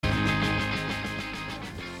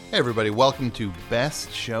Hey everybody, welcome to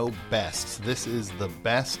Best Show Bests. This is the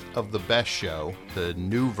best of the best show, the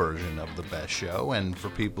new version of the best show. And for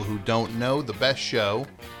people who don't know, the best show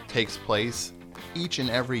takes place each and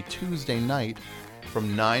every Tuesday night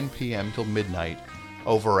from 9 p.m. till midnight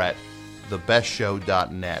over at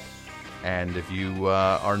thebestshow.net. And if you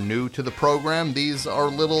are new to the program, these are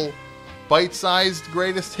little bite-sized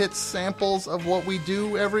greatest hits samples of what we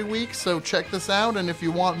do every week. So check this out, and if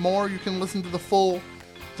you want more, you can listen to the full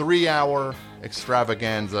 3-hour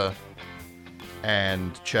extravaganza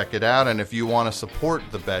and check it out. And if you want to support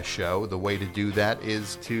the best show, the way to do that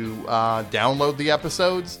is to download the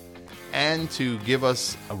episodes and to give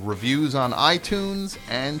us reviews on iTunes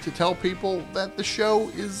and to tell people that the show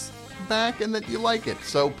is back and that you like it.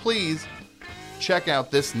 So please check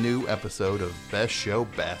out this new episode of Best Show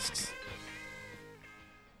Bests.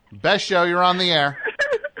 Best Show, you're on the air.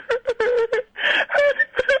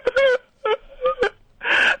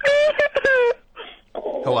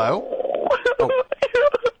 Hello? Oh.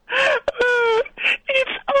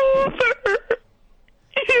 It's over.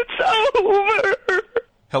 It's over.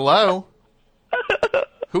 Hello?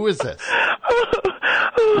 Who is this?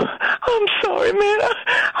 I'm sorry, man.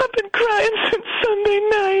 I've been crying since Sunday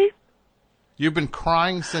night. You've been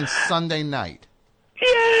crying since Sunday night?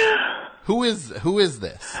 Yeah. Who is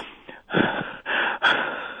this?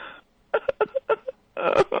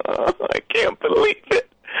 I can't believe it.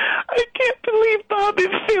 I can't believe Bobby,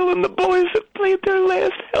 Phil, and the boys have played their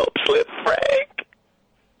last help slip, Frank.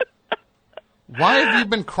 Why have you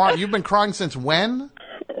been crying? You've been crying since when?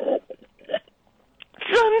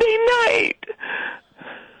 Sunday night.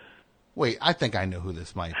 Wait, I think I know who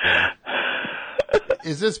this might be.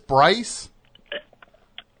 Is this Bryce?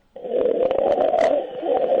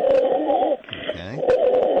 Okay.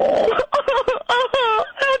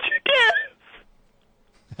 How'd you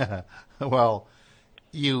guess? Well,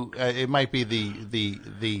 it might be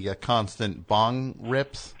the constant bong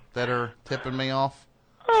rips that are tipping me off.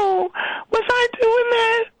 Oh, was I doing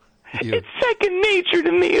that? It's second nature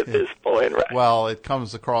to me at this point, right? Well, it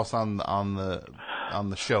comes across on the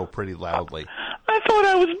show pretty loudly. I thought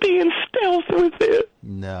I was being stealth with it.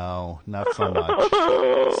 No, not so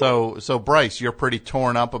much. So Bryce, you're pretty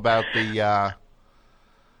torn up about the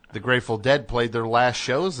Grateful Dead played their last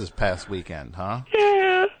shows this past weekend, huh?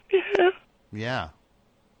 Yeah. Yeah.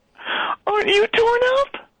 Aren't you torn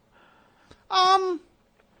up?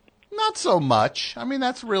 Not so much. I mean,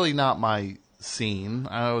 that's really not my scene.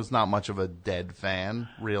 I was not much of a Dead fan,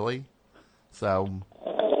 really. So.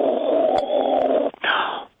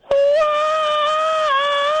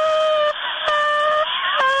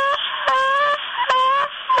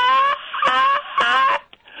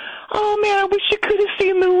 Oh man, I wish you could have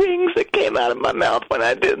seen the rings that came out of my mouth when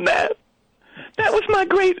I did that. That was my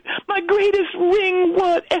greatest ring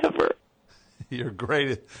whatever. Your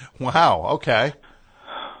greatest. Wow. Okay.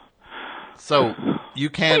 So you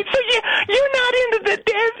can't. Wait, so you're not into the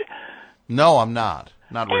Dead? No, I'm not.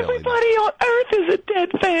 Not really. Everybody on Earth is a Dead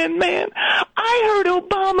fan, man. I heard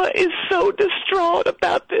Obama is so distraught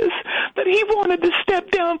about this that he wanted to step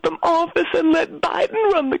down from office and let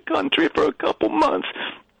Biden run the country for a couple months.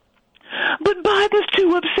 But Biden's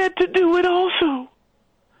too upset to do it also.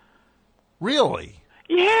 Really?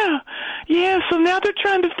 Yeah, so now they're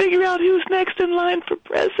trying to figure out who's next in line for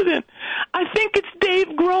president. I think it's Dave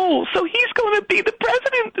Grohl, so he's going to be the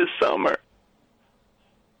president this summer.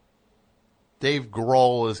 Dave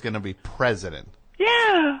Grohl is going to be president.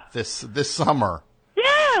 Yeah. This summer.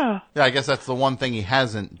 Yeah. Yeah, I guess that's the one thing he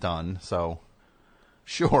hasn't done, so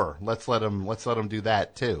sure, let's let him do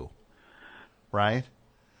that too. Right?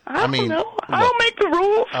 I mean, don't know. I don't make the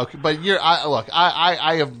rules. Okay, but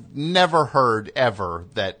I have never heard ever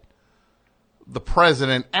that the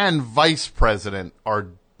president and vice president are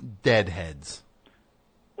deadheads.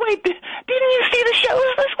 Wait, didn't you see the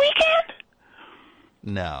shows this weekend?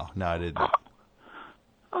 No, I didn't.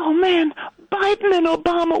 Oh man, Biden and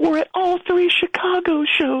Obama were at all 3 Chicago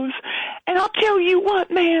shows, and I'll tell you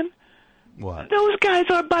what, man. What? Those guys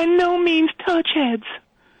are by no means touch heads.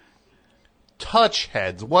 Touch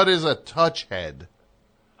heads? What is a touch head?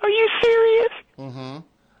 Are you serious? Mm-hmm.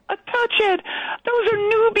 A touch head. Those are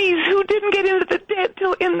newbies who didn't get into the Dead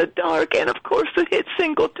till In the Dark, and of course the hit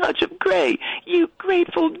single Touch of Grey. You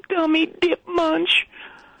grateful dummy dip munch.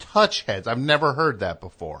 Touch heads? I've never heard that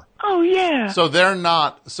before. Oh yeah. So they're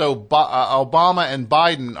not. So Obama and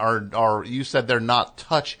Biden are. You said they're not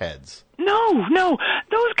touch heads. No.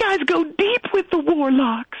 Those guys go deep with the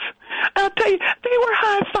Warlocks. I'll tell you, they were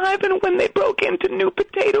high-fiving when they broke into New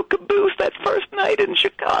Potato Caboose that first night in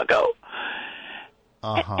Chicago.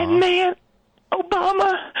 Uh-huh. And man,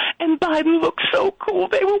 Obama and Biden looked so cool.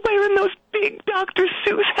 They were wearing those big Dr.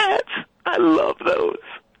 Seuss hats. I love those.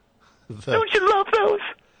 Don't you love those?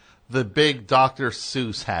 The big Dr.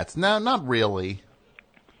 Seuss hats. No, not really.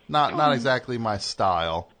 Not exactly my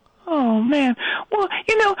style. Oh, man. Well,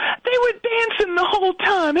 they were dancing the whole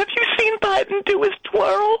time. Have you seen Biden do his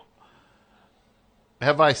twirl?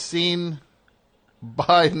 Have I seen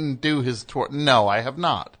Biden do his twirl? No, I have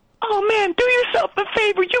not. Oh, man, do yourself a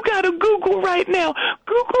favor. You got to Google right now.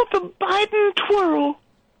 Google the Biden twirl.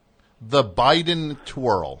 The Biden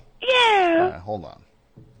twirl. Yeah. All right, hold on.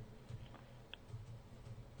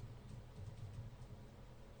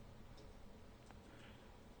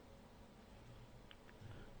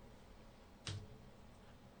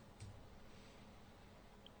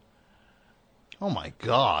 Oh, my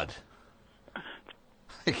God.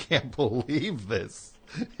 I can't believe this.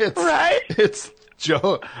 Right? It's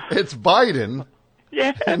Biden.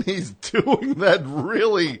 Yeah. And he's doing that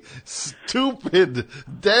really stupid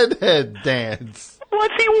deadhead dance.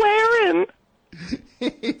 What's he wearing?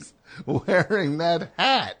 He's wearing that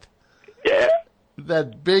hat. Yeah.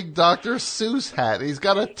 That big Dr. Seuss hat. He's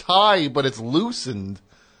got a tie, but it's loosened.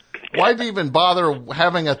 Why'd he even bother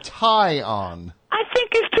having a tie on? I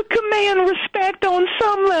think it's to command respect on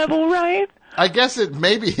some level, right? I guess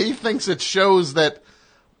maybe he thinks it shows that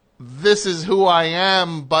this is who I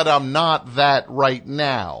am, but I'm not that right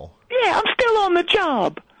now. Yeah, I'm still on the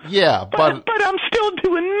job. Yeah, but I'm still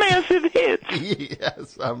doing massive hits.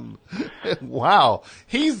 Yes, wow.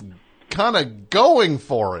 He's kind of going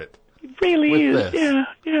for it. Really is. This.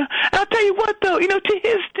 Yeah. I'll tell you what, though, to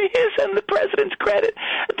his and the president's credit,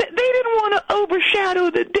 they didn't want to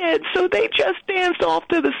overshadow the dead, so they just danced off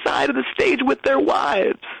to the side of the stage with their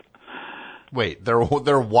wives. Wait, their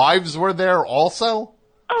wives were there also?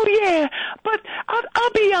 Oh, yeah, but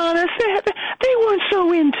I'll be honest, they weren't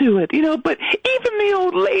so into it, but even the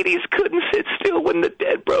old ladies couldn't sit still when the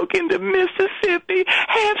dead broke into Mississippi,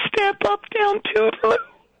 half step up, down Toodaloo.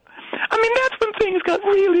 I mean, that's when things got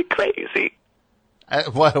really crazy.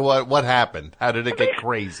 What happened? How did it get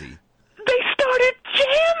crazy? They started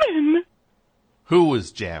jamming. Who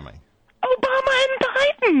was jamming? Obama and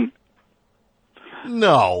Biden.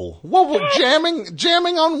 No. What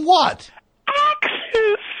jamming on what?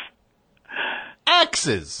 Axes.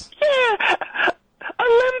 Axes? Yeah.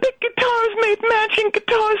 Olympic guitars made matching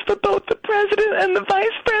guitars for both the president and the vice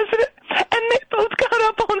president, and they both got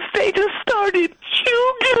up on stage and started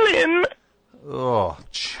chugling. Oh,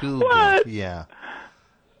 chugling. What? Yeah.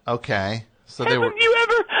 Okay. So don't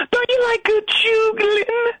you like good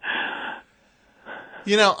chugling?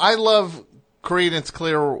 I love Creedence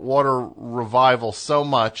Clearwater Revival so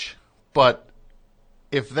much, but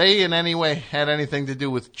if they in any way had anything to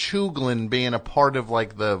do with chugling being a part of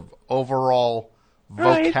like the overall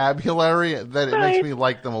vocabulary, that it makes me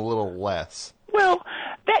like them a little less. Well,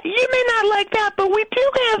 you may not like that, but we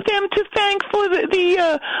do have them to thank for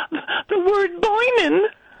the word boinin'.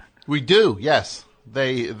 We do, yes.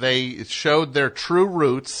 They showed their true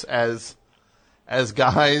roots as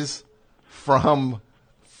guys from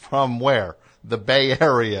where? The Bay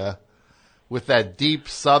Area, with that deep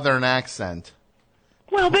Southern accent.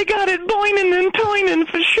 Well, they got it boinin' and toinin'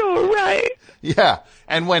 for sure, right? Yeah,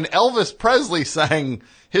 and when Elvis Presley sang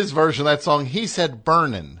his version of that song, he said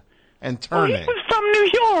burnin' and turning. Well, he was from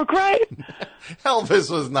New York, right?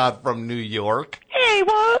 Elvis was not from New York. Yeah, he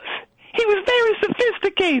was. He was very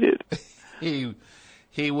sophisticated.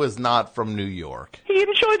 He was not from New York. He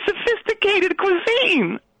enjoyed sophisticated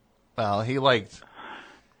cuisine. Well, he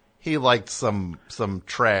liked some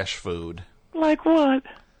trash food. Like what?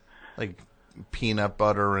 Like peanut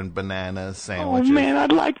butter and banana sandwiches. Oh, man,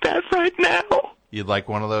 I'd like that right now. You'd like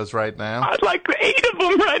one of those right now? I'd like 8 of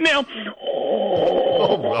them right now.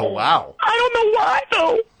 Oh wow. I don't know why,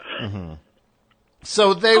 though. Mm-hmm.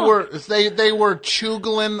 So they were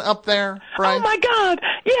chugling up there, Bryce? Oh, my God.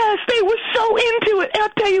 Yes, they were so into it. I'll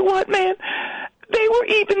tell you what, man. They were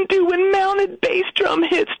even doing mounted bass drum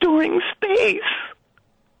hits during space.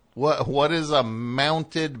 What is a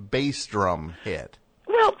mounted bass drum hit?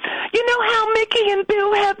 Well, you know how Mickey and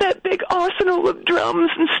Bill have that big arsenal of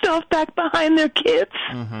drums and stuff back behind their kits?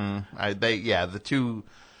 Mm-hmm.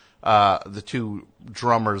 The two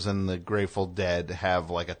drummers in the Grateful Dead have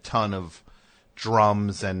like a ton of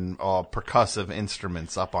drums and percussive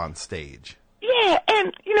instruments up on stage. Yeah,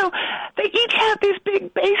 and, they each have these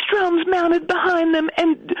big bass drums mounted behind them,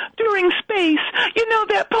 and during space,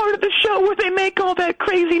 that part of the show where they make all that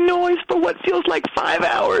crazy noise for what feels like 5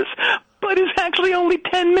 hours, but is actually only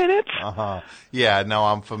 10 minutes? Uh-huh. Yeah, no,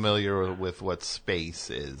 I'm familiar with what space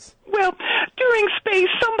is. Well, during space,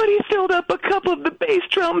 somebody filled up a couple of the bass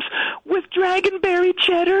drums with dragonberry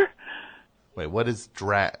cheddar. Wait, what is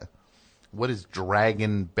Dragonberry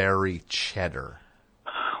Cheddar?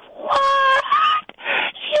 What?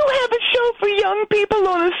 You have a show for young people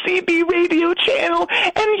on a CB radio channel,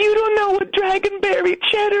 and you don't know what Dragonberry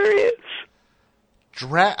Cheddar is?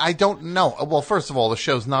 I don't know. Well, first of all, the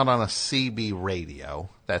show's not on a CB radio.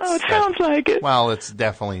 It sounds like it. Well, it's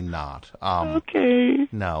definitely not. Okay.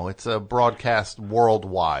 No, it's a broadcast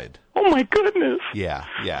worldwide. Oh, my goodness. Yeah,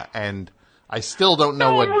 and I still don't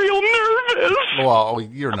know I'm real nervous. Well,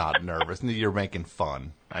 you're not nervous. You're making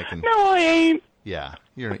fun. No, I ain't. Yeah,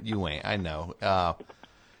 you ain't. I know.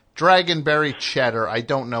 Dragonberry Cheddar, I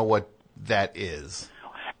don't know what that is.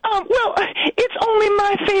 Well, it's only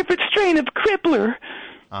my favorite strain of Crippler.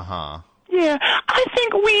 Uh-huh. Yeah, I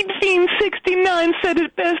think Weed Fiend 69 said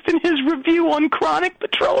it best in his review on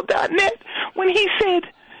chronicpatrol.net when he said,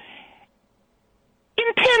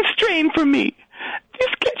 "Intense strain for me. This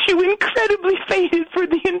gets you incredibly faded for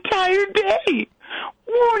the entire day.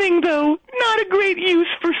 Warning, though, not a great use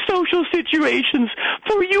for social situations,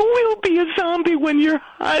 for you will be a zombie when your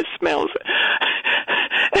high smells.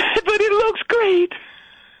 But it looks great."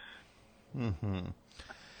 Mm-hmm.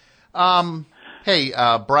 Hey,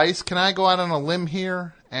 Bryce, can I go out on a limb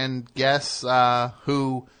here and guess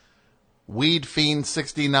who Weed Fiend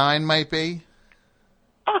 69 might be?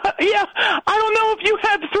 Yeah, I don't know if you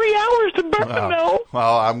have 3 hours to burn, though.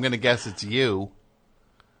 Well, I'm going to guess it's you.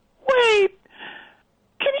 Wait,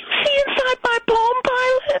 can you see inside my Palm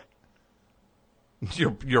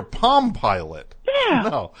Pilot? Your Palm Pilot?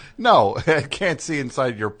 Yeah. No, I can't see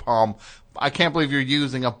inside your Palm. I can't believe you're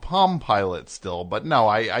using a Palm Pilot still, but no,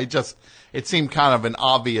 I just, it seemed kind of an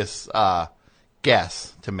obvious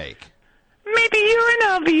guess to make. Maybe you're an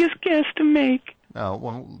obvious guess to make. Oh,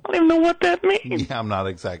 well. I don't even know what that means. Yeah, I'm not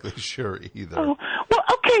exactly sure either. Oh, well,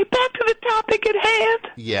 okay, back to the topic at hand.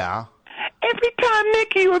 Yeah. Every time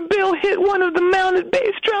Mickey or Bill hit one of the mounted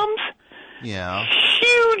bass drums, yeah,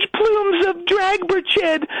 huge plumes of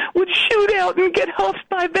Dragbirched would shoot out and get huffed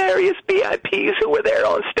by various VIPs who were there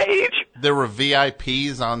on stage. There were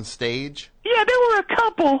VIPs on stage? Yeah, there were a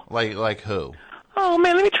couple. Like who? Oh,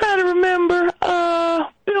 man, let me try to remember.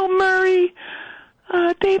 Bill Murray,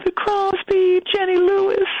 David Crosby, Jenny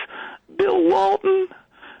Lewis, Bill Walton,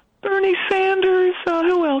 Bernie Sanders,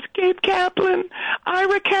 who else? Gabe Kaplan,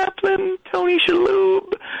 Ira Kaplan, Tony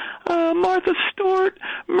Shalhoub, Martha Stewart,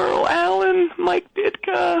 Merle Allen, Mike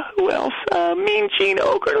Ditka, who else? Mean Gene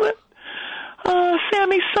Okerlund,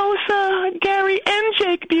 Sammy Sosa, Gary and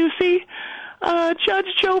Jake Busey,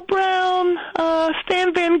 Judge Joe Brown,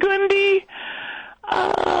 Stan Van Gundy,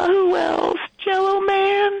 who else? Jello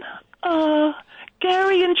Man,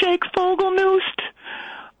 Gary and Jake Fogelnoost,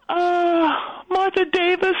 Martha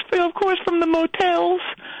Davis, of course, from the Motels,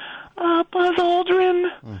 Buzz Aldrin.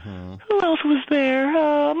 Mm-hmm. Who else was there?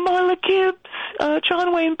 Marla Gibbs,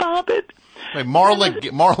 John Wayne Bobbitt. Wait,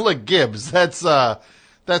 Marla Gibbs. That's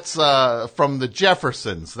from the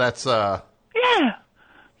Jeffersons. That's yeah,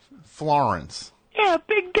 Florence. Yeah,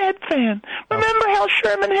 big Dead fan. Remember how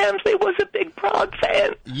Sherman Hemsley was a big Prog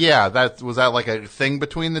fan? Yeah, was that like a thing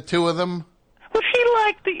between the two of them? Well, she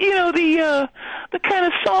liked the kind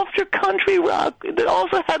of softer country rock that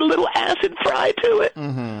also had a little acid fry to it.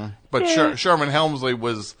 Mm-hmm. But yeah. Sherman Hemsley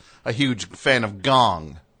was a huge fan of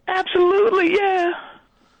Gong. Absolutely, yeah.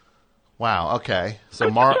 Wow. Okay. So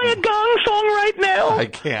Could you play a Gong song right now? I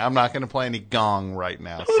can't. I'm not going to play any Gong right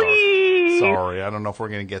now. Please. Sorry. I don't know if we're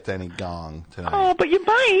going to get to any Gong tonight. Oh, but you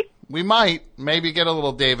might. We might. Maybe get a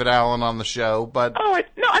little David Allen on the show, but. Oh,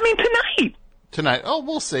 no. I mean tonight. Tonight. Oh,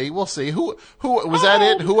 we'll see. We'll see. Who was that?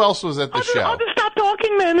 It? Who else was at the show? I'll just stop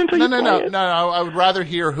talking then until you play it. No. I would rather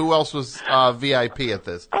hear who else was VIP at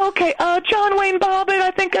this. Okay. John Wayne Bobbitt.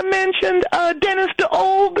 I think I mentioned Dennis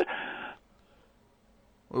DeOld.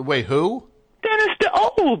 Wait, who? Dennis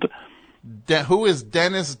DeOld. Who is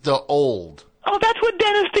Dennis DeOld? Oh, that's what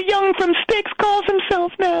Dennis DeYoung from Styx calls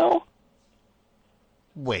himself now.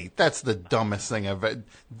 Wait, that's the dumbest thing I've ever...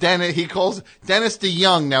 Dennis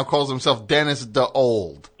DeYoung now calls himself Dennis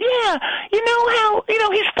DeOld. Yeah, you know how,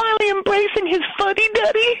 he's finally embracing his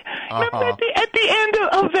fuddy-duddy? Remember at the end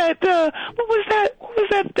of that, what was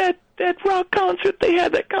that rock concert they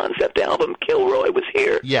had, that concept album, Kilroy was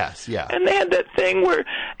here? Yes, yeah. And they had that thing where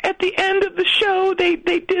at the end of the show they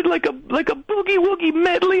did like a boogie-woogie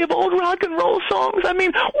medley of old rock and roll songs. I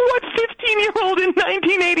mean, what 15-year-old in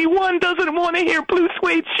 1981 doesn't want to hear Blue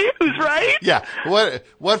Suede Shoes, right? Yeah, what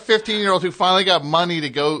 15-year-old who finally got money to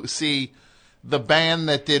go see the band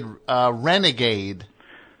that did Renegade,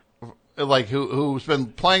 like who's been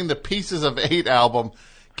playing the Pieces of 8 album,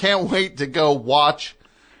 can't wait to go watch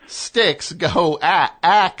Styx go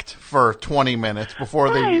act for 20 minutes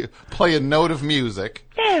before they play a note of music.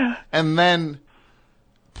 Yeah. And then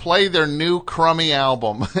play their new crummy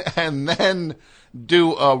album and then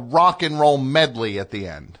do a rock and roll medley at the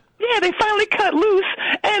end. Yeah, they finally cut loose,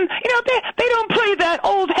 and, they don't play that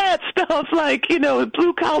old hat stuff like,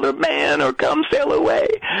 Blue Collar Man or Come Sail Away.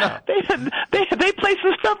 No. They play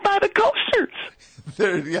some stuff by the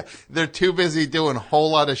Coasters. They're too busy doing a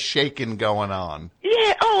whole lot of shaking going on.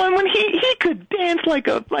 Yeah, and when he could dance like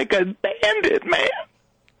a bandit,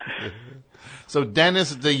 man. So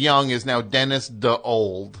Dennis the Young is now Dennis the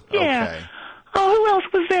Old. Yeah. Okay. Oh, who else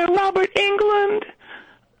was there? Robert Englund.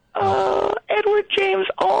 Edward James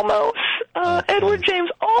Olmos. Okay. Edward James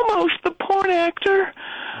Olmos, the porn actor.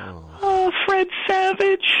 Fred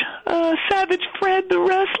Savage. Savage Fred, the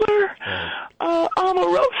wrestler.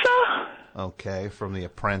 Omarosa. Okay, from The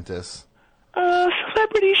Apprentice.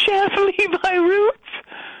 Celebrity chef Levi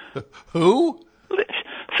Roots. Who?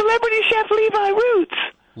 Celebrity chef Levi Roots.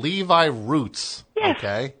 Levi Roots. Yes.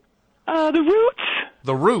 Okay. The Roots.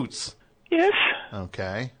 The Roots. Yes.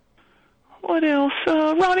 Okay. What else?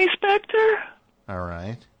 Ronnie Spector. All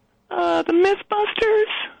right. The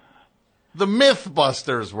Mythbusters. The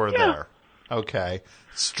Mythbusters were there. Okay.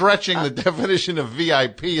 Stretching the definition of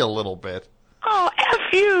VIP a little bit. Oh, F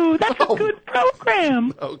you. That's a good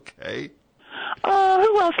program. Okay.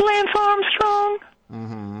 Who else? Lance Armstrong.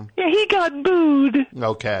 Mm-hmm. Yeah, he got booed.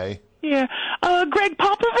 Okay. Yeah. Greg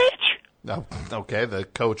Popovich. Oh, okay, the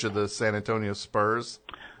coach of the San Antonio Spurs.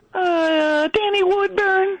 Danny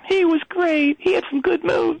Woodburn. He was great. He had some good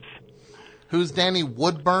moves. Who's Danny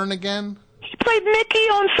Woodburn again? He played Mickey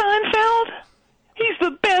on Seinfeld. He's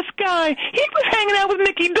the best guy. He was hanging out with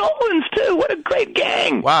Mickey Dolenz, too. What a great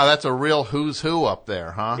gang. Wow, that's a real who's who up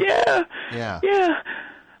there, huh? Yeah. Yeah. Yeah.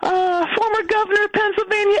 Former governor of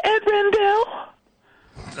Pennsylvania, Ed Rendell.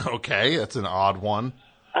 Okay, that's an odd one.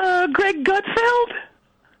 Greg Gutfeld.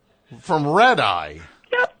 From Red Eye.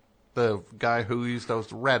 Yep. The guy who used to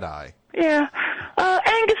host Red Eye. Yeah.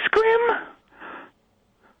 Angus Scrimm.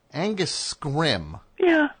 Angus Scrimm.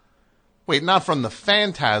 Yeah. Wait, not from the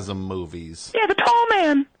Phantasm movies. Yeah, the tall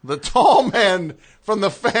man. The tall man from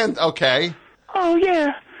the Okay. Oh,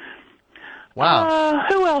 yeah. Wow.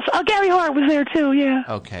 Who else? Gary Hart was there, too, yeah.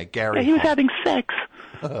 Okay, Gary Yeah, he was Hart. having sex.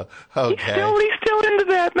 Okay. He's still into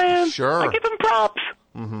that, man. Sure. I give him props.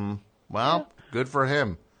 Mm-hmm. Well, good for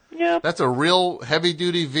him. Yep. That's a real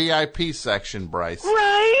heavy-duty VIP section, Bryce.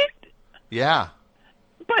 Right? Yeah.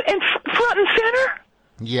 But in front and center,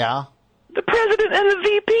 Yeah. the president and the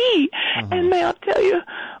VP. Mm-hmm. And may I tell you,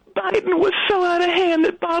 Biden was so out of hand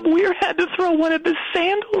that Bob Weir had to throw one of his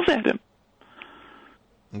sandals at him.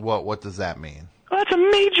 What does that mean? Well, that's a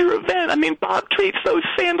major event. I mean, Bob treats those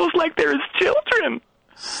sandals like they're his children.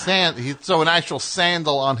 So an actual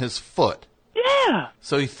sandal on his foot. Yeah.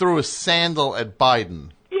 So he threw a sandal at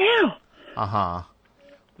Biden. Yeah. Uh-huh.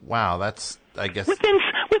 Wow, that's, I guess... Within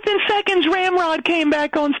seconds, Ramrod came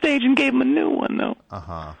back on stage and gave him a new one, though.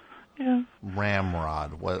 Uh-huh. Yeah.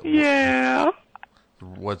 Ramrod. Yeah.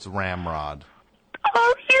 What's Ramrod?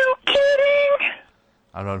 Are you kidding?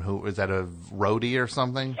 I don't know who... Is that a roadie or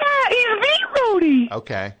something? Yeah, he's the roadie.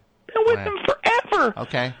 Okay. Been with him forever.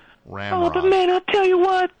 Okay. Ramrod. Oh, but man, I'll tell you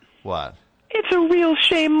what. What? It's a real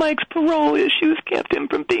shame Mike's parole issues kept him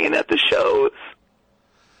from being at the shows.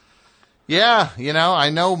 Yeah, I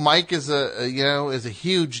know Mike is a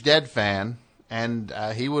huge Dead fan, and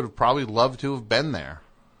he would have probably loved to have been there.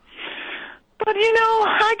 But,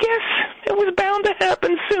 I guess it was bound to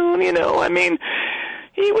happen soon, I mean,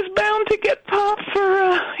 he was bound to get popped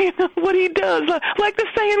for, what he does. Like the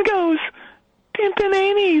saying goes, pimping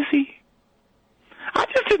ain't easy. I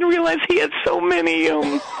just didn't realize he had so many,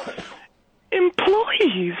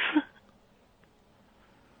 employees.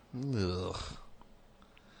 Ugh.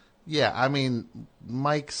 Yeah, I mean,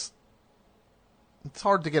 It's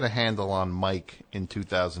hard to get a handle on Mike in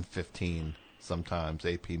 2015 sometimes,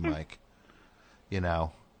 AP Mike.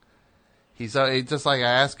 He's just like, I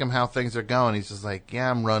ask him how things are going. He's just like,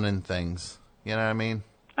 yeah, I'm running things. You know what I mean?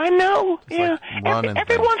 I know, Just yeah. like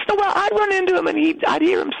Every once in a while, I'd run into him, and I'd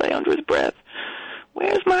hear him say under his breath,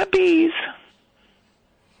 "Where's my bees?"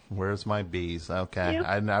 Where's my bees? Okay. Yep.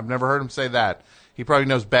 I've never heard him say that. He probably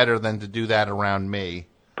knows better than to do that around me.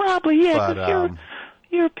 Probably, yeah, But, because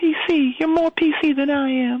you're PC. You're more PC than I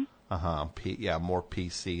am. Yeah, more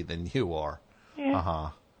PC than you are. Yeah.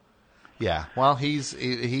 Yeah. Well, he's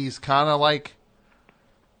kind of like,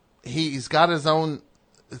 he's got his own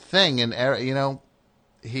thing, and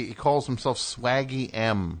he calls himself Swaggy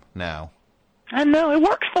M now. I know, it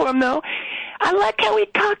works for him, though. I like how he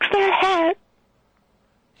cocks that hat.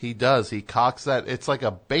 He does. He cocks that. It's like a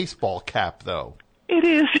baseball cap, though. It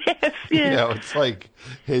is, yes, yes. It's like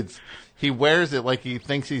he wears it like he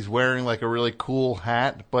thinks he's wearing like a really cool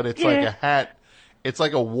hat, but it's like a hat. It's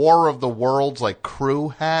like a War of the Worlds like crew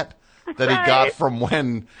hat that he got from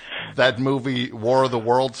when that movie War of the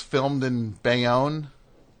Worlds filmed in Bayonne.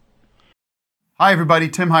 Hi, everybody.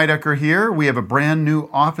 Tim Heidecker here. We have a brand new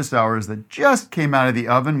Office Hours that just came out of the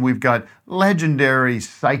oven. We've got legendary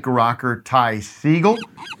psych rocker Ty Siegel.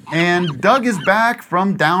 And Doug is back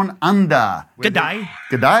from down under. G'day.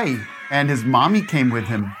 G'day. And his mommy came with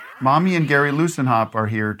him. Mommy and Gary Lucenhop are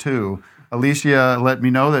here, too. Alicia let me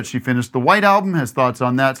know that she finished the White Album, has thoughts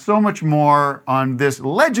on that. So much more on this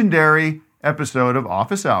legendary episode of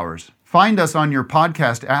Office Hours. Find us on your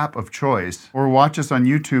podcast app of choice or watch us on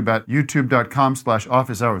YouTube at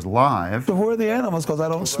youtube.com/officehours-live. So who are the animals? Because I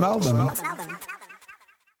don't smell them.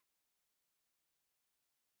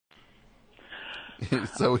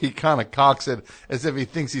 So he kind of cocks it as if he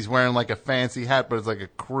thinks he's wearing like a fancy hat, but it's like a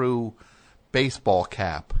crew baseball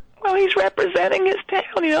cap. Well, he's representing his town.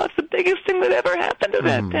 It's the biggest thing that ever happened to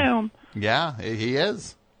that town. Yeah, he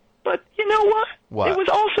is. But you know what? What? It was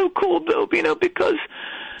also cool, though, because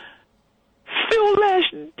Phil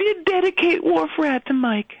Lesh did dedicate Wharf Rat to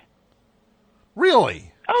Mike.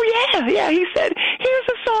 Really? Oh, yeah. He said, here's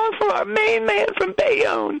a song for our main man from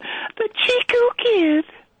Bayonne, the Chico Kid.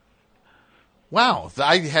 Wow.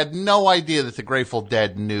 I had no idea that the Grateful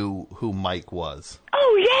Dead knew who Mike was.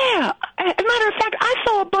 Oh, yeah. As a matter of fact, I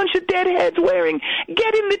saw a bunch of deadheads wearing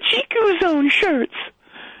Get in the Chico Zone shirts.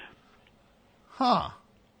 Huh.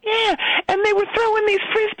 Yeah, and they were throwing these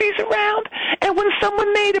frisbees around, and when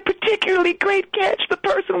someone made a particularly great catch, the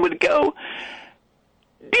person would go,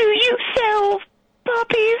 "Do you sell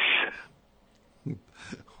puppies?"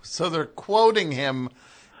 So they're quoting him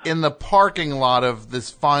in the parking lot of this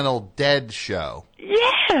final Dead show.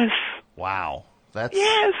 Yes. Wow. That's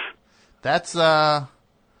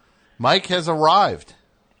Mike has arrived.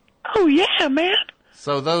 Oh, yeah, man.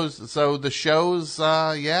 So the shows,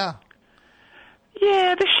 yeah.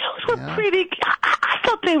 Yeah, the shows were pretty. I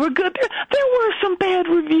thought they were good. There were some bad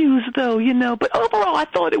reviews, though, but overall I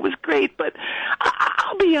thought it was great. But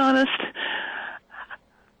I'll be honest,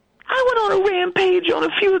 I went on a rampage on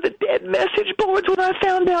a few of the Dead message boards when I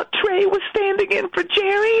found out Trey was standing in for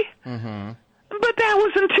Jerry. Mm-hmm. But that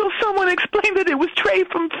was until someone explained that it was Trey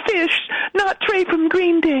from Fish, not Trey from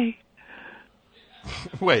Green Day.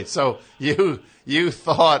 Wait, so you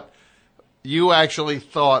actually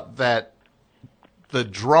thought that the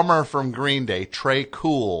drummer from Green Day, Trey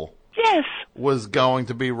Cool, yes, was going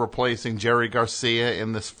to be replacing Jerry Garcia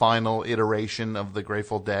in this final iteration of the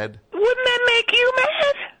Grateful Dead? Wouldn't that make you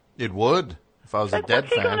mad? It would, if I was a Dead fan.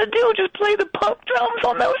 What's he going to do, just play the punk drums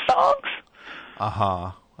on those songs?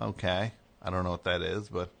 Uh-huh, okay. I don't know what that is,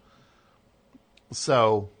 but...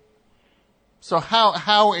 So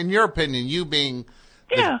how, in your opinion, you being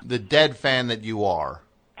the Dead fan that you are...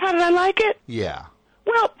 How did I like it? Yeah.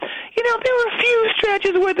 Well, there were a few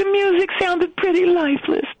stretches where the music sounded pretty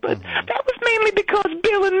lifeless, but that was mainly because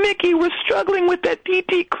Bill and Mickey were struggling with that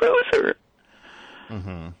PT Cruiser.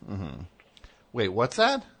 Wait, what's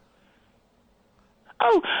that?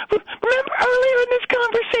 Oh, remember earlier in this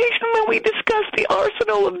conversation when we discussed the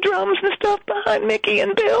arsenal of drums and stuff behind Mickey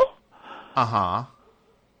and Bill? Uh-huh.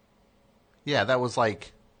 Yeah, that was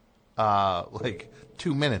like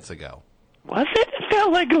 2 minutes ago. Was it? It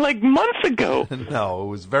felt like months ago. No, it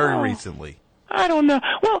was very recently. I don't know.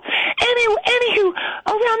 Well, anywho, around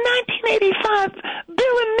 1985,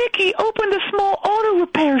 Bill and Mickey opened a small auto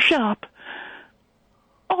repair shop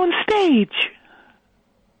on stage.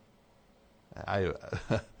 I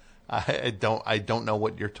don't know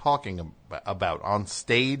what you're talking about. On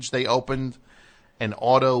stage, they opened an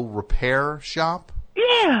auto repair shop?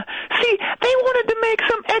 Yeah. See, they wanted to make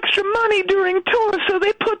some extra money during tour, so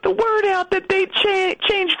they put the word out that they'd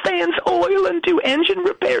change fans' oil and do engine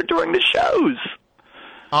repair during the shows.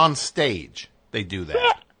 On stage, they do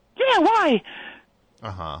that? Yeah, why?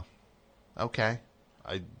 Uh-huh. Okay.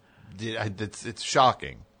 It's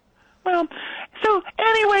shocking. Well, so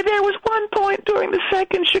anyway, there was one point during the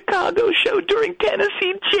second Chicago show during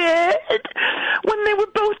Tennessee Jet when they were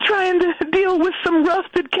both trying to deal with some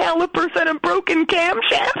rusted calipers and a broken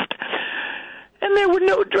camshaft. And there were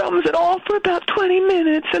no drums at all for about 20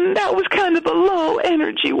 minutes, and that was kind of a low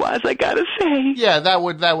energy-wise, I gotta say. Yeah, that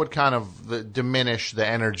would kind of diminish the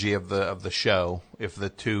energy of the show if the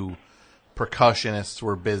two percussionists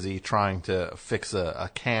were busy trying to fix a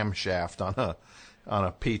camshaft on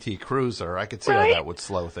a PT Cruiser. I could see how that would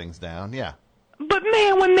slow things down. Yeah. But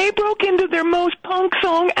man, when they broke into their most punk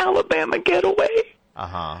song, Alabama Getaway,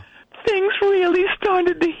 things really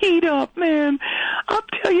started to heat up, man. I'll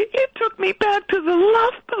tell you, it took me back to the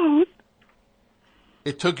Love Boat.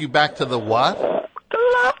 It took you back to the what? The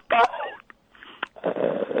Love Boat.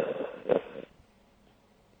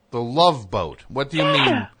 The Love Boat. What do you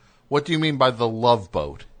mean? What do you mean by the Love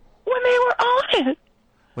Boat? When they were on it.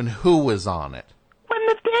 When who was on it? When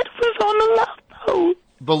the Dead was on the Love Boat.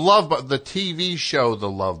 The Love Boat, the TV show The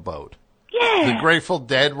Love Boat. Yeah. The Grateful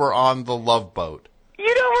Dead were on The Love Boat.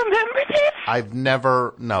 You don't remember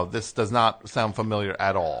this? No, this does not sound familiar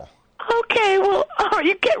at all. Okay, well,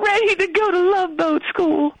 you get ready to go to Love Boat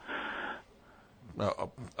school.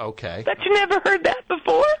 Okay. Bet you never heard that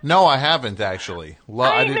before? No, I haven't actually.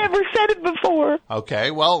 I ain't never said it before.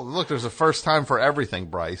 Okay, well, look, there's a first time for everything,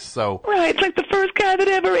 Bryce, so... Right, it's like the first guy that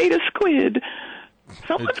ever ate a squid.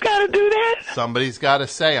 Someone's got to do that. Somebody's got to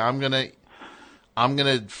say, I'm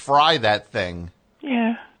gonna fry that thing.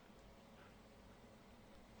 Yeah.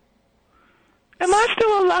 Am I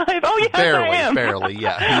still alive? Oh, yes, barely, I am. Barely,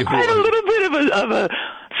 yeah. I had a little bit of a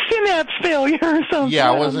synapse failure or something. Yeah,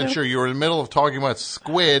 I wasn't sure. You were in the middle of talking about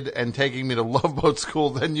squid and taking me to Love Boat School,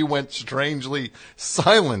 then you went strangely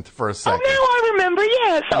silent for a second. Oh, now I remember,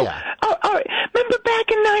 yeah. So, yeah. All right. Remember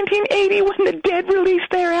back in 1980 when the Dead released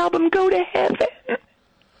their album Go to Heaven?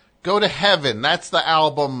 Go to Heaven. That's the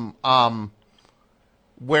album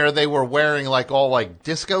where they were wearing all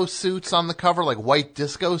disco suits on the cover, like white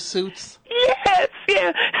disco suits. Yes,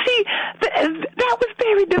 yeah. See, that was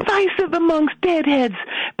very divisive amongst Deadheads.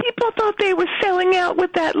 People thought they were selling out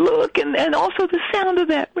with that look and also the sound of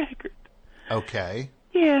that record. Okay.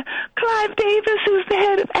 Yeah. Clive Davis, who's the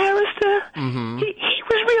head of Arista, he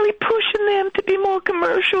was really pushing them to be more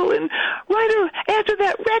commercial. And right after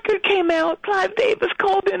that record came out, Clive Davis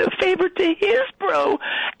called in a favor to his bro,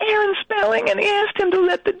 Aaron Spelling, and he asked him to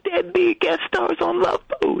let the Dead be guest stars on Love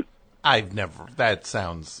Boat. That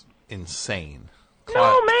sounds insane.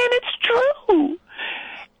 No, man, it's true.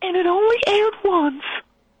 And it only aired once.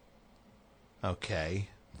 Okay.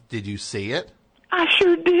 Did you see it? I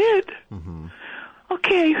sure did. Mm-hmm.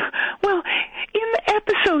 Okay, well, in the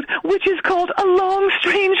episode, which is called A Long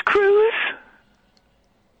Strange Cruise,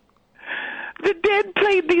 the Dead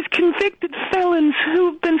played these convicted felons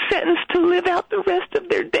who've been sentenced to live out the rest of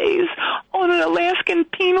their days on an Alaskan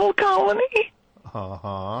penal colony.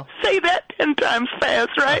 Uh-huh. Say that 10 times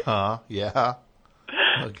fast, right? Uh-huh, yeah.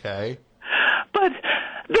 Okay. But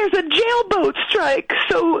there's a jailboat strike,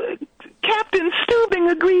 so Captain Steubing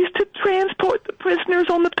agrees to transport the prisoners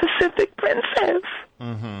on the Pacific Princess.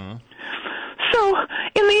 Mm-hmm. So,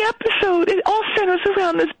 in the episode, it all centers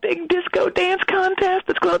around this big disco dance contest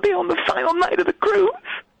that's going to be on the final night of the cruise.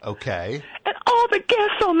 Okay. And all the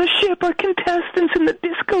guests on the ship are contestants in the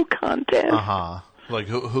disco contest. Uh-huh. Like,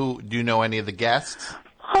 who do you know any of the guests?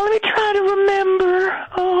 Oh, let me try to remember.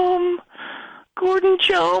 Gordon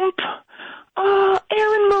Jump,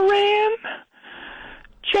 Aaron Moran,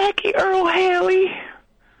 Jackie Earl Haley,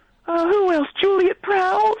 who else? Juliet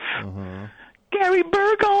Prowse, Gary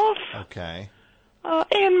Berghoff, okay,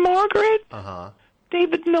 Anne Margaret,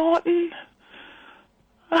 David Naughton,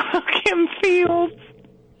 Kim Fields,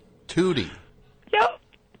 Tootie. Yep,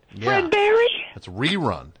 Yeah. Fred Berry. That's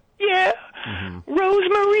Rerun. Yeah,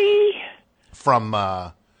 Rosemarie.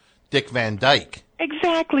 From Dick Van Dyke.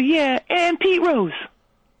 Exactly, yeah, and Pete Rose.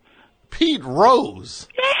 Pete Rose?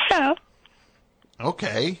 Yeah.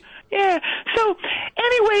 Okay. Yeah, so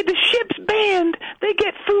anyway, the ship's band, they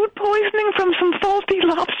get food poisoning from some faulty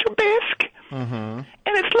lobster bisque. And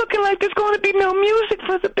it's looking like there's going to be no music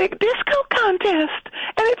for the big disco contest.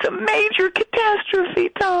 And it's a major catastrophe,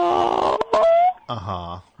 Tom.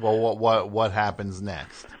 Uh-huh. Well, what happens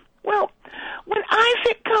next? Well, when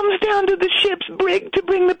Isaac comes down to the ship's brig to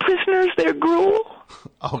bring the prisoners their gruel.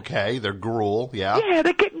 Okay, their gruel, yeah. Yeah,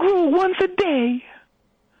 they get gruel once a day.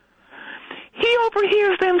 He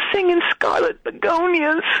overhears them singing Scarlet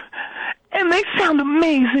Begonias, and they sound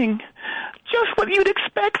amazing. Just what you'd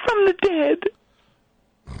expect from the Dead.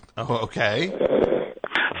 Oh, okay.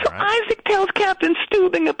 So Isaac tells Captain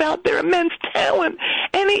Steubing about their immense talent,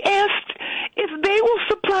 and he asks if they will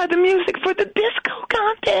supply the music for the disco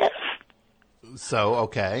contest. So,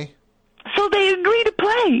 okay. So they agree to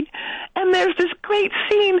play, and there's this great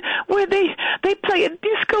scene where they play a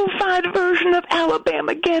disco-fied version of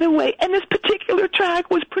Alabama Getaway, and this particular track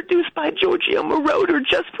was produced by Giorgio Moroder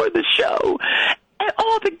just for the show, and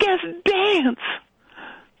all the guests dance.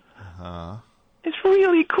 Uh-huh. It's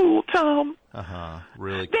really cool, Tom. Uh-huh.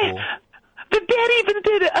 Really cool. The Dead even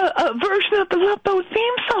did a version of the Love Boat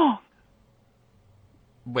theme song.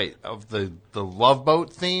 Wait, of the Love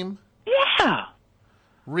Boat theme? Yeah.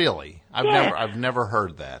 Really? I've never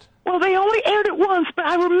heard that. Well, Well, they only aired it once, but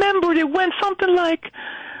I remembered it went something like,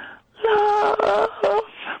 love,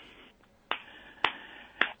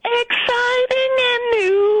 exciting and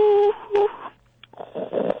new,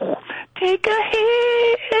 take a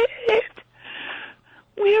hit,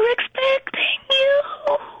 we're expecting you,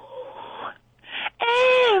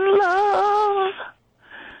 and love,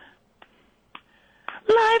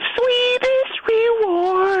 life's sweetest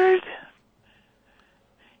reward,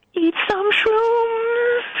 eat some shrooms,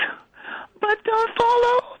 but don't fall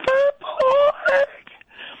overboard.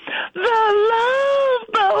 The Love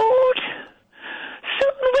Boat.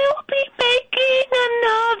 Soon we'll be making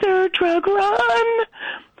another drug run.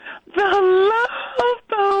 The Love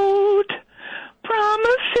Boat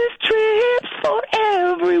promises trips for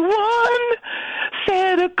everyone.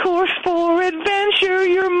 Set a course for adventure.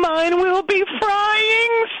 Your mind will be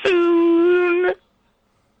frying soon.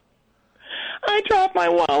 I dropped my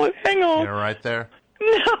wallet. Hang on. You're right there.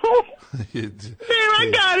 No. There,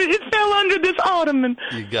 I got it. It fell under this ottoman.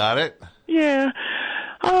 You got it? Yeah.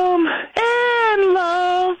 And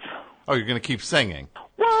love Oh, you're going to keep singing.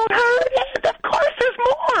 won't hurt. Of course, there's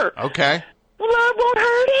more. Okay. Love won't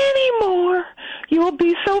hurt anymore. You'll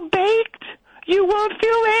be so baked, you won't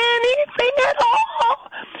feel anything at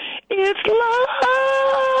all. It's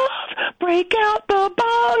love. Break out the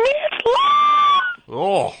bong. It's love.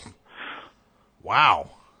 Oh. Wow.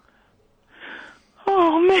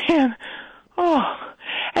 Oh, man. Oh.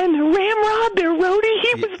 And Ramrod, their roadie,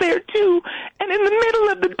 he was there, too. And in the middle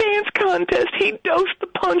of the dance contest, he dosed the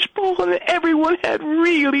punch bowl, and everyone had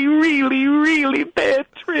really, really, really bad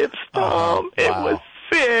trips, Tom. It Wow. was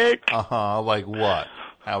sick. Like what?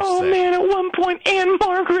 How Oh, sick? man, at one point, Anne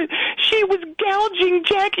Margaret, she was gouging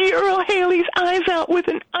Jackie Earl Haley's eyes out with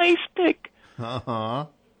an ice pick. Uh-huh.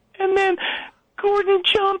 And then Gordon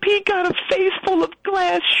Jump, he got a face full of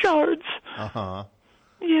glass shards. Uh-huh.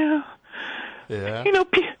 Yeah. Yeah. You know,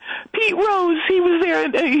 Pete Rose, he was there.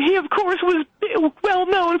 And he, of course, was well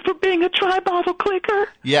known for being a tri-bottle clicker.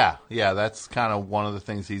 Yeah, that's kind of one of the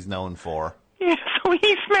things he's known for. Yeah, so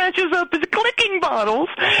he smashes up his clicking bottles,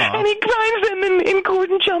 and he grinds them in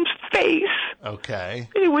Gordon Jump's face. Okay.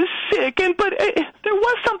 It was sick, but there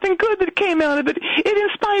was something good that came out of it. It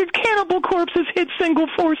inspired Cannibal Corpse's hit single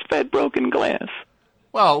Force-Fed Broken Glass.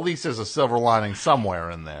 Well, at least there's a silver lining somewhere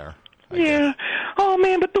in there. I Yeah. guess. Oh,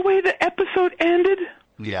 man, but the way the episode ended,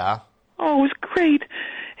 Yeah. oh, it was great.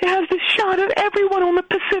 It has this shot of everyone on the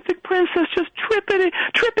Pacific Princess just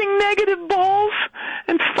tripping negative balls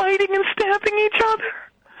and fighting and stabbing each other.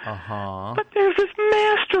 Uh-huh. But there's this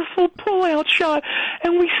masterful pull-out shot,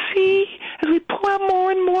 and we see, as we pull out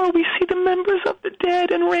more and more, we see the members of the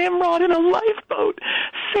dead and Ramrod in a lifeboat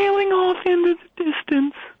sailing off into the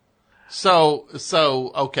distance. So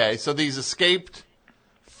these escaped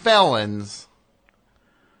felons,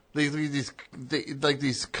 these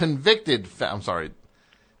convicted,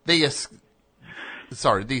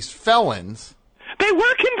 these felons. They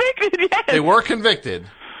were convicted, yes. They were convicted,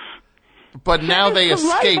 but now they It's a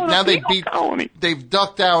life escaped. on a Now penal colony. they've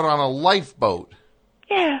ducked out on a lifeboat.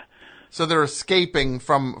 Yeah. So they're escaping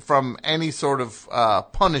from any sort of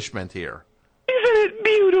punishment here. Isn't it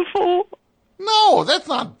beautiful? No, that's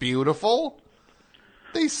not beautiful.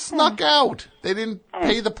 They snuck out. They didn't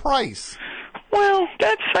pay the price. Well,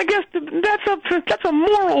 I guess that's a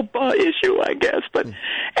moral issue, I guess. But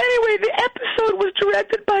anyway, the episode was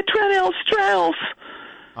directed by Trent L. Strauss.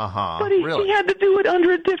 Uh-huh. But he Really? had to do it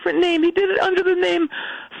under a different name. He did it under the name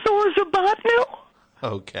Thor Zabotnu.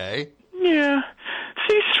 Okay. Yeah.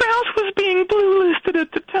 See, Strauss was being blue-listed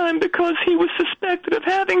at the time because he was suspected of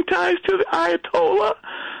having ties to the Ayatollah,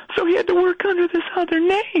 so he had to work under this other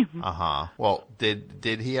name. Uh-huh. Well,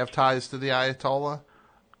 did he have ties to the Ayatollah?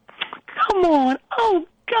 Come on. Oh,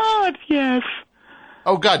 God, yes.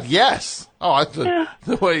 Oh, God, yes. Oh, I thought Yeah.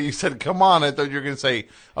 the way you said, come on, I thought you were going to say,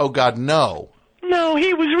 oh, God, no. No,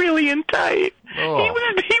 he was really in tight. Oh. He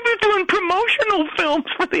was doing promotional films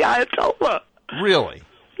for the Ayatollah. Really?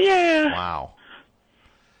 Yeah. Wow.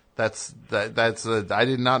 I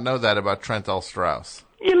did not know that about Trent L. Strauss.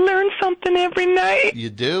 You learn something every night. You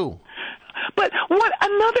do. But what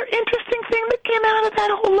another interesting thing that came out of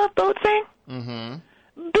that whole Love Boat thing? Mm-hmm.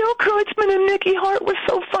 Bill Kreutzmann and Nikki Hart were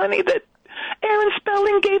so funny that Aaron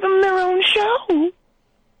Spelling gave them their own show.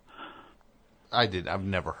 I've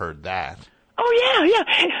never heard that. Oh, yeah.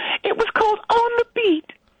 It was called On the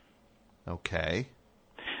Beat. Okay.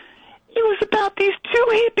 It was about these two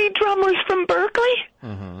hippie drummers from Berkeley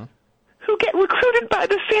who get recruited by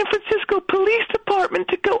the San Francisco Police Department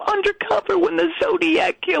to go undercover when the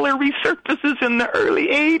Zodiac Killer resurfaces in the early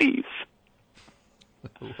 80s.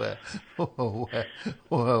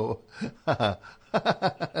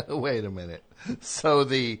 Wait a minute. So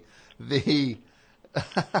the the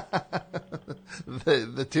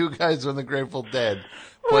two guys from the Grateful Dead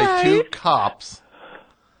play two cops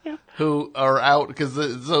who are out because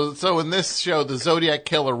so in this show the Zodiac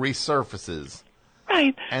killer resurfaces,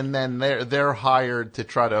 Right. and then they're hired to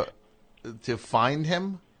try to find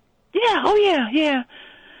him. Yeah. Oh yeah.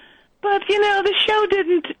 But the show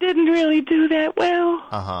didn't really do that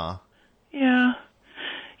well. Yeah.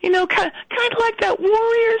 Kind of like that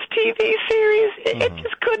Warriors TV series. It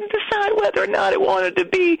just couldn't decide whether or not it wanted to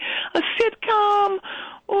be a sitcom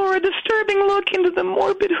or a disturbing look into the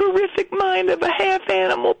morbid, horrific mind of a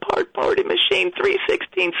half-animal, part-party machine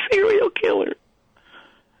 316 serial killer.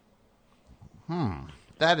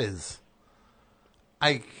 That is...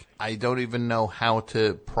 I don't even know how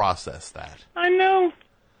to process that. I know.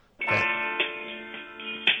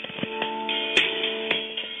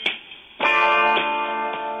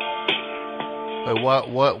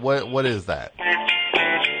 What is that?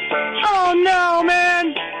 Oh no,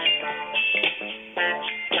 man.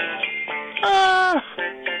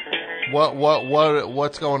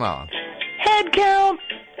 What's going on? Head count.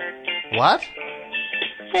 What?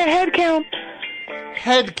 Yeah, head count.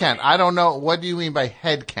 Head count. I don't know. What do you mean by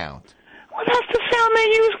head count? Well, that's the sound they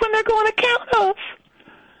use when they're going to count us.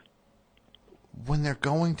 When they're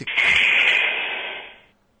going to...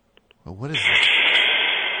 What is it?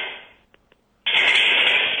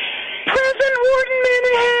 Prison Warden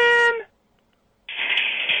Minahan.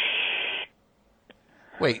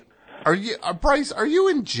 Wait, are you Bryce? Are you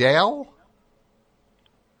in jail?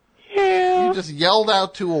 Yeah. You just yelled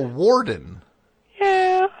out to a warden.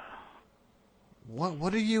 Yeah.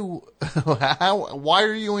 What are you? How? Why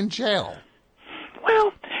are you in jail?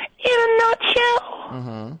 Well, in a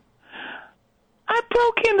nutshell, I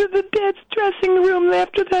broke into the Dead's dressing room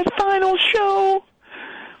after that final show,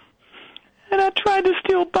 and I tried to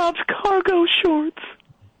steal Bob's cargo shorts.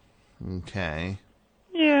 Okay.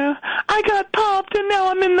 Yeah, I got popped, and now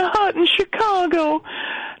I'm in the hut in Chicago,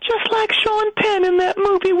 just like Sean Penn in that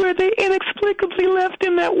movie where they inexplicably left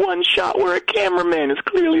in that one shot where a cameraman is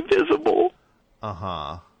clearly visible.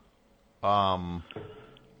 I've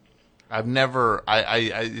never.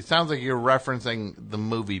 It sounds like you're referencing the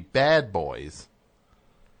movie Bad Boys,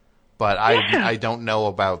 but I don't know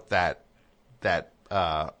about that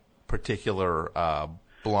particular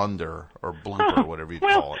blunder or blooper, whatever you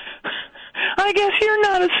call it. I guess you're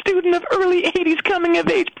not a student of early 80s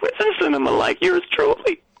coming-of-age prison cinema like yours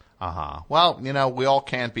truly. Well, we all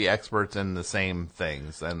can't be experts in the same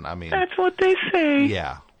things, and I mean... That's what they say.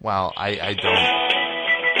 Yeah. Well, I don't...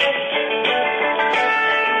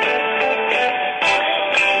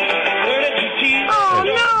 Oh,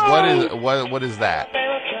 no! What is that?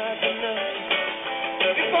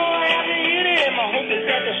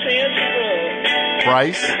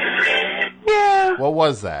 Bryce? Yeah. What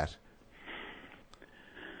was that?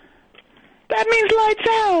 That means lights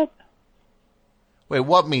out. Wait,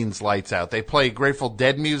 what means lights out? They play Grateful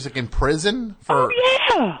Dead music in prison? Oh,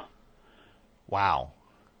 yeah. Wow.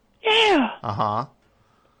 Yeah.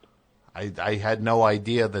 I had no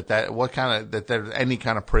idea that there's any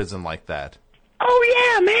kind of prison like that. Oh,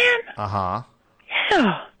 yeah, man.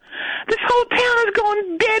 Yeah. This whole town is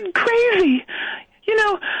going dead crazy.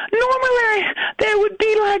 Normally there would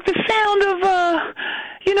be like the sound of,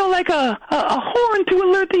 like a horn to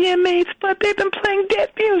alert the inmates, but they've been playing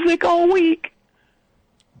dead music all week.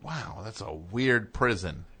 Wow, that's a weird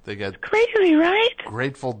prison. They got crazy, right?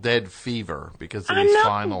 Grateful Dead fever because of these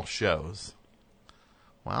final shows.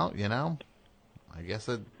 Well, I guess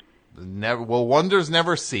wonders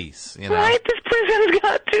never cease, Right, this prison's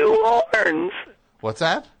got 2 horns. What's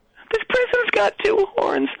that? This prison's got 2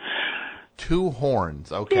 horns. 2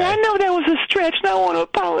 horns, okay. Yeah, I know that was a stretch, and I want to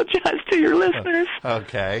apologize to your listeners.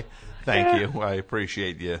 Okay, thank you. I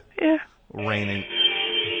appreciate you reigning.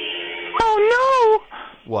 Oh,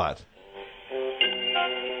 no! What?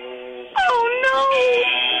 Oh, no!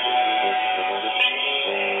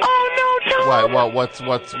 Oh, no, Tom! Why? Well, what's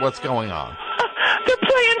going on? They're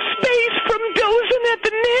playing Space from Dozin' at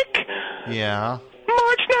the Nick. Yeah.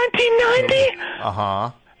 March 1990.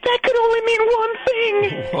 That could only mean one thing.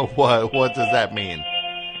 What does that mean?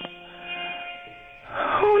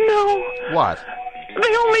 Oh, no. What?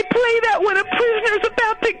 They only play that when a prisoner's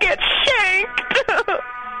about to get shanked.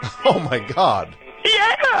 Oh, my God.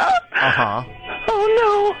 Yeah. Oh,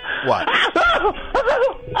 no. What? Oh,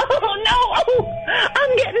 no. Oh,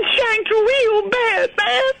 I'm getting shanked real bad,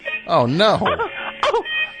 man. Oh, no.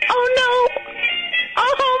 Oh, no.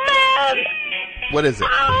 Oh, man. What is it?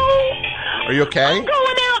 Oh. Are you okay? I'm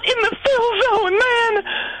going out in the fill zone, man.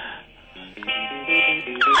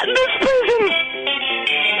 This prison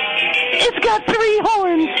got 3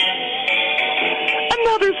 horns.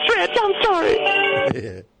 Another stretch. I'm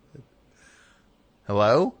sorry.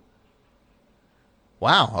 Hello?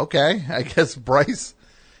 Wow, okay. I guess Bryce,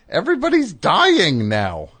 everybody's dying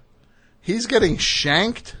now. He's getting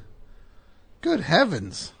shanked. Good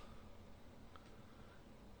heavens.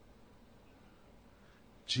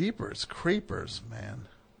 Jeepers creepers, man.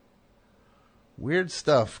 Weird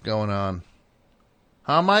stuff going on.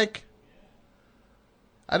 Huh, Mike?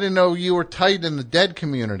 I didn't know you were tight in the dead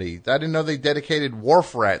community. I didn't know they dedicated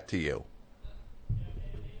Wharf Rat to you.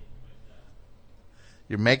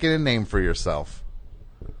 You're making a name for yourself.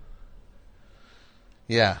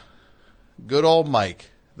 Yeah. Good old Mike.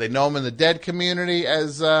 They know him in the dead community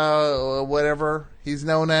as whatever he's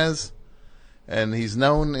known as. And he's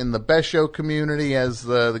known in the Best Show community as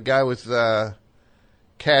the guy with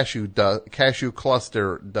cashew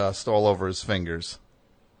cluster dust all over his fingers.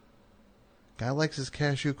 Guy likes his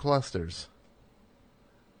cashew clusters.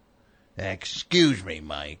 Excuse me,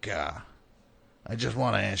 Mike. I just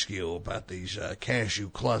want to ask you about these cashew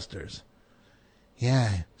clusters.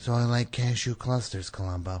 Yeah, so I like cashew clusters,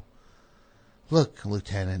 Columbo. Look,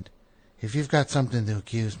 Lieutenant, if you've got something to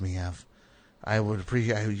accuse me of, I would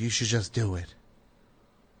appreciate. You should just do it.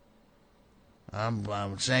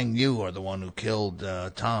 I'm saying you are the one who killed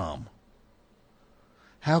Tom.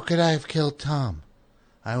 How could I have killed Tom?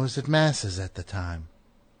 I was at Masses at the time.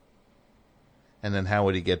 And then how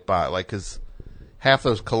would he get by? Like, 'cause half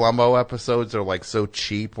those Columbo episodes are like so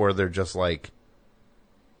cheap, where they're just like,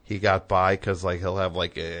 he got by because like he'll have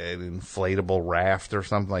like an inflatable raft or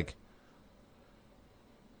something, like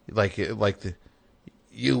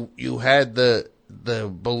you had the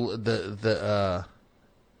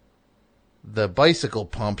bicycle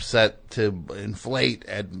pump set to inflate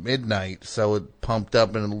at midnight, so it pumped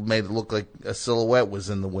up and it made it look like a silhouette was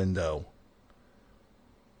in the window.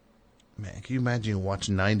 Man, can you imagine you watch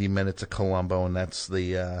 90 minutes of Columbo and that's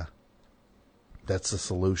the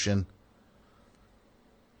solution?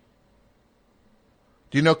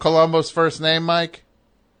 Do you know Columbo's first name, Mike?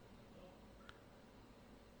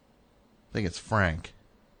 I think it's Frank.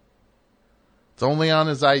 It's only on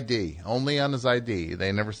his ID. Only on his ID. They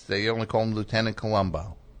only call him Lieutenant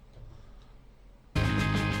Columbo.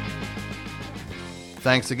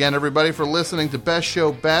 Thanks again, everybody, for listening to Best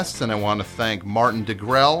Show Bests, and I want to thank Martin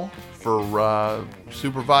DeGrell for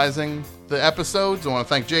supervising the episodes. I want to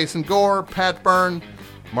thank Jason Gore, Pat Byrne,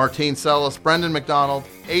 Martine Sellis, Brendan McDonald,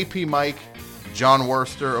 AP Mike, John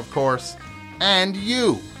Worster, of course, and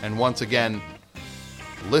you. And once again,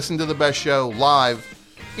 listen to The Best Show live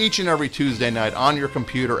each and every Tuesday night on your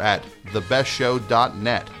computer at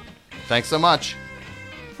thebestshow.net. Thanks so much.